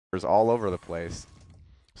all over the place.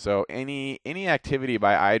 So any activity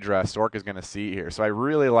by Idra, Stork is going to see here. So I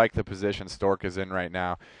really like the position Stork is in right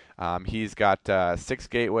now. He's got 6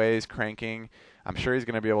 gateways cranking. I'm sure he's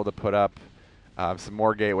going to be able to put up some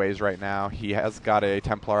more gateways right now. He has got a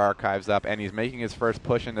Templar Archives up, and he's making his first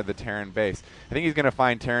push into the Terran base. I think he's going to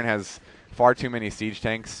find Terran has far too many siege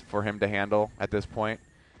tanks for him to handle at this point,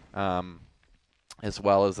 as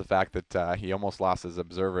well as the fact that he almost lost his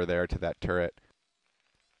observer there to that turret.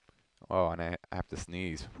 Oh, and I have to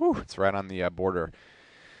sneeze. Whew, it's right on the border.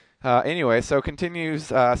 Anyway, so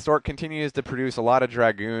Stork continues to produce a lot of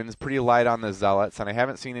Dragoons, pretty light on the Zealots, and I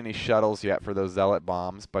haven't seen any shuttles yet for those Zealot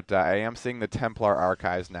bombs, but I am seeing the Templar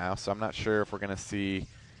Archives now, so I'm not sure if we're going to see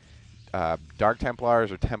Dark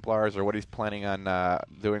Templars or what he's planning on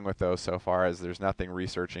doing with those so far, as there's nothing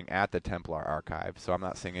researching at the Templar Archive, so I'm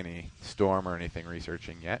not seeing any Storm or anything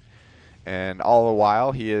researching yet. And all the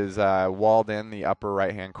while, he is walled in the upper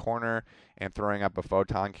right-hand corner and throwing up a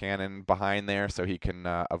photon cannon behind there so he can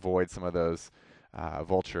avoid some of those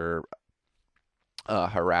vulture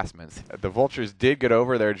harassments. The vultures did get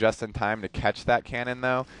over there just in time to catch that cannon,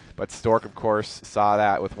 though, but Stork, of course, saw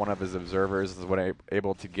that with one of his observers, and was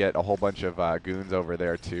able to get a whole bunch of goons over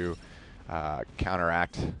there to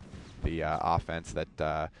counteract the offense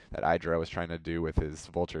that Idra was trying to do with his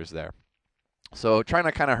vultures there. So trying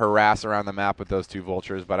to kind of harass around the map with those 2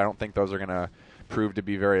 vultures, but I don't think those are going to prove to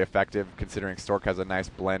be very effective, considering Stork has a nice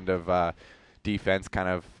blend of defense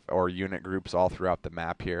or unit groups all throughout the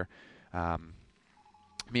map here.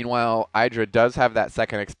 Meanwhile, Idra does have that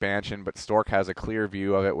second expansion, but Stork has a clear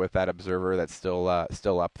view of it with that observer that's still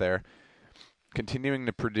up there. Continuing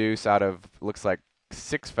to produce out of, looks like,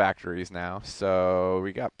 6 factories now. So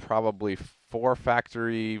we got probably 4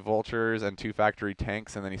 factory vultures and 2 factory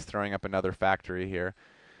tanks, and then he's throwing up another factory here.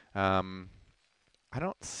 I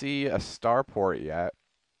don't see a starport yet,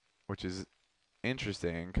 which is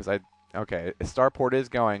interesting because okay, a starport is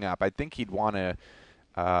going up. I think he'd want to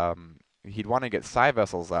get psi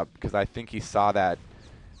vessels up, because I think he saw that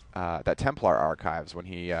Templar Archives when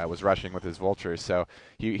he was rushing with his vultures. So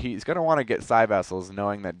he's going to want to get psi vessels,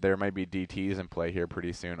 knowing that there might be DTs in play here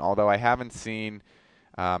pretty soon. Although I haven't seen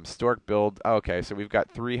Stork build. Okay, so we've got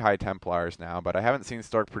 3 High Templars now, but I haven't seen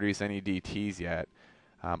Stork produce any DTs yet.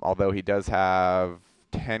 Although he does have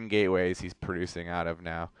 10 gateways he's producing out of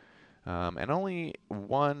now, and only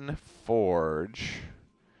 1 forge.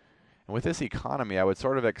 And with this economy, I would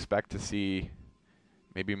sort of expect to see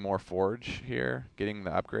maybe more forge here, getting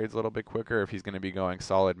the upgrades a little bit quicker if he's going to be going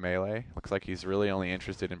solid melee. Looks like he's really only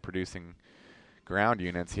interested in producing ground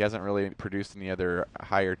units. He hasn't really produced any other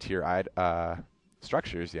higher tier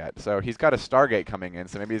structures yet. So he's got a Stargate coming in,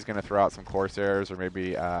 so maybe he's going to throw out some Corsairs, or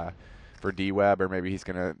maybe for D-Web, or maybe he's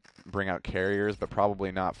going to bring out carriers, but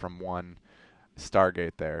probably not from 1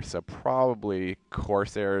 Stargate there. So probably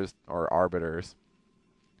Corsairs or Arbiters.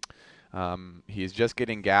 He's just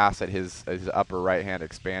getting gas at his upper right-hand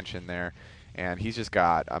expansion there, and he's just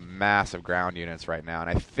got a massive ground units right now. And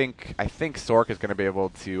I think Stork is going to be able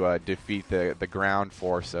to defeat the ground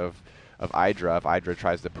force of Idra if Idra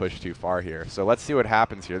tries to push too far here. So let's see what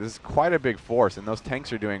happens here. This is quite a big force, and those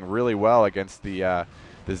tanks are doing really well against the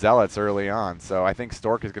Zealots early on. So I think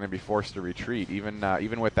Stork is going to be forced to retreat,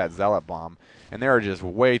 even with that Zealot bomb. And there are just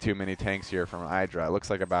way too many tanks here from Idra. It looks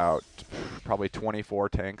like about probably 24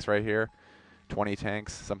 tanks right here, 20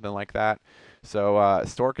 tanks, something like that. So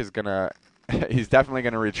Stork is he's definitely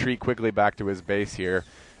gonna retreat quickly back to his base here.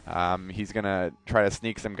 He's gonna try to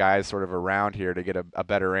sneak some guys sort of around here to get a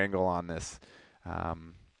better angle on this,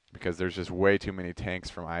 because there's just way too many tanks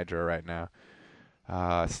from Idra right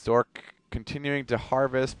now. Stork continuing to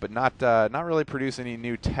harvest, but not really produce any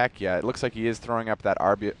new tech yet. It looks like he is throwing up that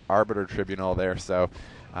Arbiter Tribunal there, so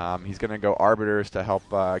he's going to go Arbiters to help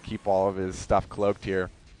keep all of his stuff cloaked here.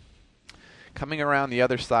 Coming around the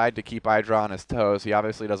other side to keep Idra on his toes. He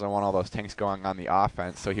obviously doesn't want all those tanks going on the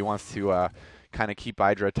offense, so he wants to kind of keep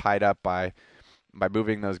Idra tied up by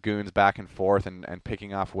moving those goons back and forth and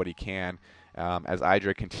picking off what he can, as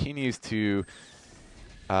Idra continues to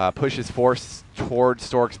push his force toward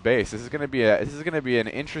Stork's base. This is going to be an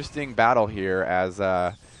interesting battle here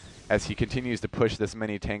as he continues to push this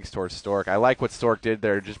many tanks towards Stork. I like what Stork did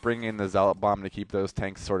there, just bringing in the Zealot bomb to keep those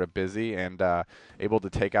tanks sort of busy, and able to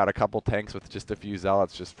take out a couple tanks with just a few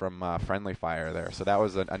Zealots just from friendly fire there. So that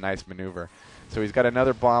was a nice maneuver. So he's got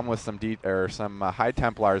another bomb with some High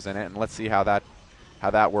Templars in it, and let's see how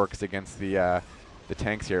that works against the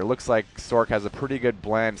tanks here. It looks like Stork has a pretty good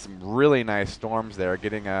blend, some really nice storms there,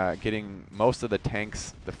 getting most of the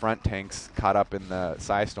tanks, the front tanks, caught up in the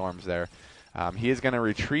psi storms there. He is going to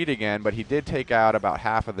retreat again, but he did take out about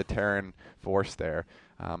half of the Terran force there.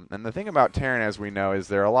 And the thing about Terran, as we know, is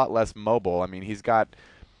they're a lot less mobile. I mean, he's got,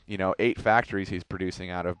 8 factories he's producing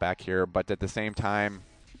out of back here, but at the same time,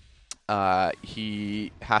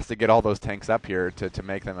 he has to get all those tanks up here to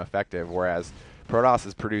make them effective, whereas Protoss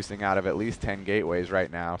is producing out of at least 10 gateways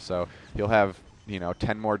right now, so he'll have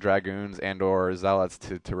 10 more Dragoons and or Zealots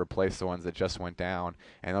to replace the ones that just went down,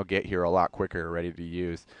 and they'll get here a lot quicker, ready to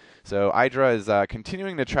use. So Idra is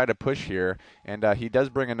continuing to try to push here, and he does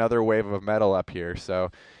bring another wave of metal up here,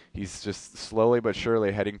 so he's just slowly but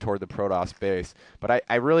surely heading toward the Protoss base. But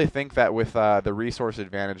I really think that with the resource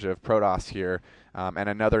advantage of Protoss here, and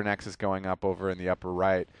another Nexus going up over in the upper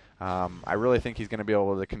right, I really think he's going to be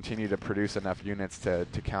able to continue to produce enough units to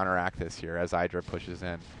counteract this here as Idra pushes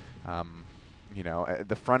in.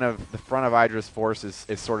 The front of Idra's force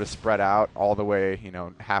is sort of spread out all the way,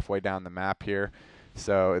 halfway down the map here.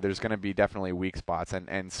 So there's going to be definitely weak spots,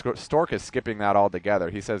 and Stork is skipping that altogether.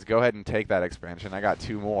 He says, "Go ahead and take that expansion. I got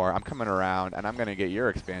 2 more. I'm coming around, and I'm going to get your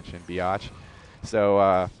expansion, biatch."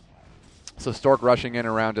 So Stork rushing in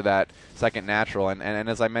around to that second natural, and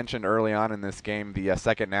as I mentioned early on in this game, the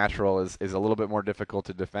second natural is a little bit more difficult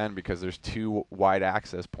to defend because there's 2 wide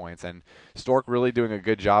access points, and Stork really doing a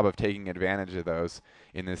good job of taking advantage of those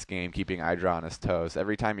in this game, keeping Idra on his toes.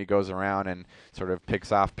 Every time he goes around and sort of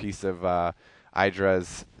picks off piece of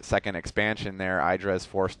Idra's second expansion there, Idra is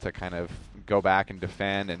forced to kind of go back and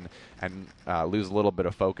defend and lose a little bit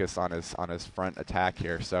of focus on his front attack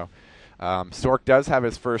here. So Stork does have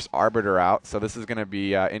his first Arbiter out, so this is going to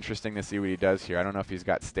be interesting to see what he does here. I don't know if he's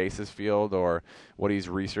got Stasis Field or what he's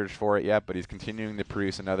researched for it yet, but he's continuing to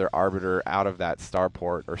produce another Arbiter out of that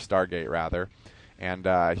starport, or Stargate rather. And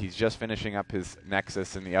he's just finishing up his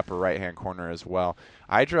Nexus in the upper right-hand corner as well.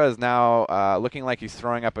 Idra is now looking like he's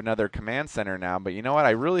throwing up another command center now, but you know what?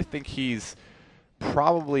 I really think he's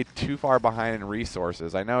probably too far behind in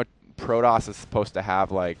resources. I know Protoss is supposed to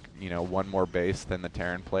have, like, 1 more base than the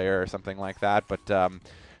Terran player or something like that, but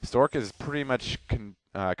Stork has pretty much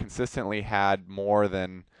consistently had more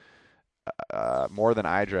than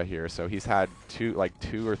Idra here. So he's had 2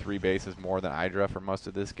 or 3 bases more than Idra for most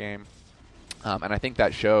of this game. And I think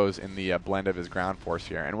that shows in the blend of his ground force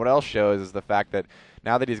here. And what else shows is the fact that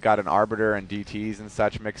now that he's got an Arbiter and DTs and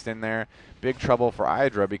such mixed in there, big trouble for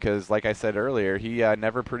Idra because, like I said earlier, he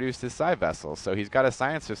never produced his Psi vessels. So he's got a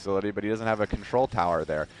science facility, but he doesn't have a control tower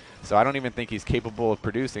there. So I don't even think he's capable of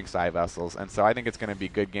producing Psi vessels. And so I think it's going to be a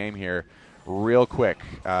good game here real quick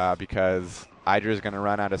because Idra is going to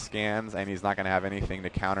run out of scans, and he's not going to have anything to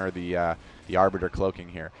counter the Arbiter cloaking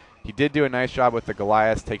here. He did do a nice job with the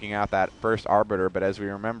Goliath taking out that first Arbiter, but as we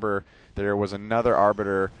remember, there was another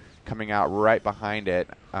Arbiter coming out right behind it,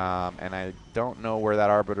 and I don't know where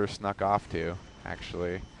that Arbiter snuck off to,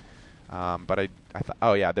 actually. But I thought,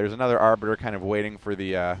 oh yeah, there's another Arbiter kind of waiting for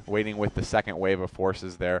the waiting with the second wave of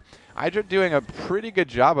forces there. Idra doing a pretty good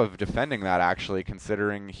job of defending that, actually,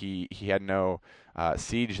 considering he had no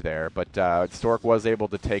siege there, but Stork was able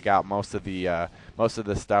to take out most of the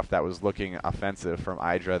stuff that was looking offensive from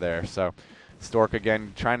Idra there. So Stork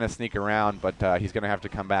again trying to sneak around, but he's going to have to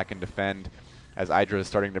come back and defend as Idra is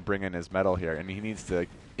starting to bring in his metal here, and he needs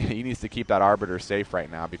to keep that Arbiter safe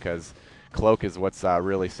right now because Cloak is what's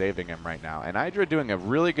really saving him right now. And Idra doing a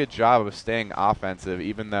really good job of staying offensive,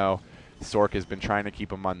 even though Stork has been trying to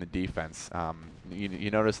keep him on the defense.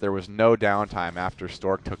 You notice there was no downtime after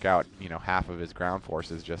Stork took out half of his ground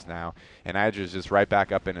forces just now, and Idra's just right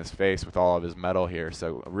back up in his face with all of his metal here.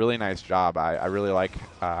 So really nice job. I really like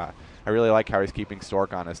how he's keeping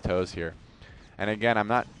Stork on his toes here. And again, I'm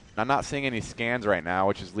not seeing any scans right now,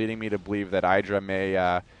 which is leading me to believe that Idra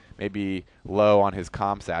may be low on his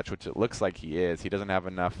comsats, which it looks like he is. He doesn't have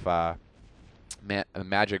enough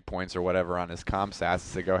magic points or whatever on his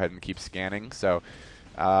comsats to go ahead and keep scanning. So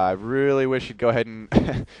I really wish he'd go ahead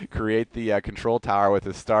and create the control tower with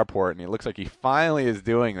his starport, and it looks like he finally is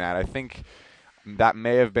doing that. I think that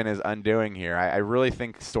may have been his undoing here. I really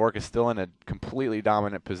think Stork is still in a completely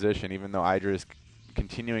dominant position, even though Idra is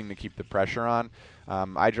continuing to keep the pressure on.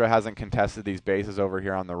 Idra hasn't contested these bases over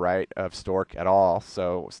here on the right of Stork at all,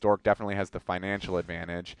 so Stork definitely has the financial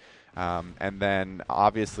advantage. And then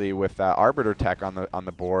obviously with Arbiter tech on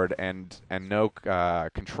the board and no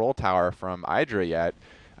control tower from Idra yet,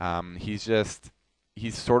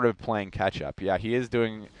 he's sort of playing catch up. Yeah, he is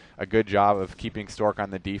doing a good job of keeping Stork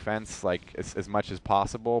on the defense as much as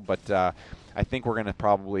possible, but I think we're going to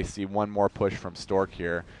probably see one more push from Stork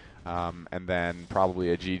here. And then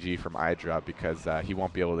probably a GG from Idra because he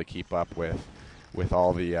won't be able to keep up with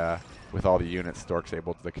all the units Stork's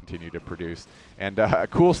able to continue to produce. And a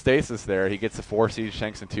cool stasis there. He gets a 4 siege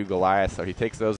tanks and 2 Goliaths, so he takes those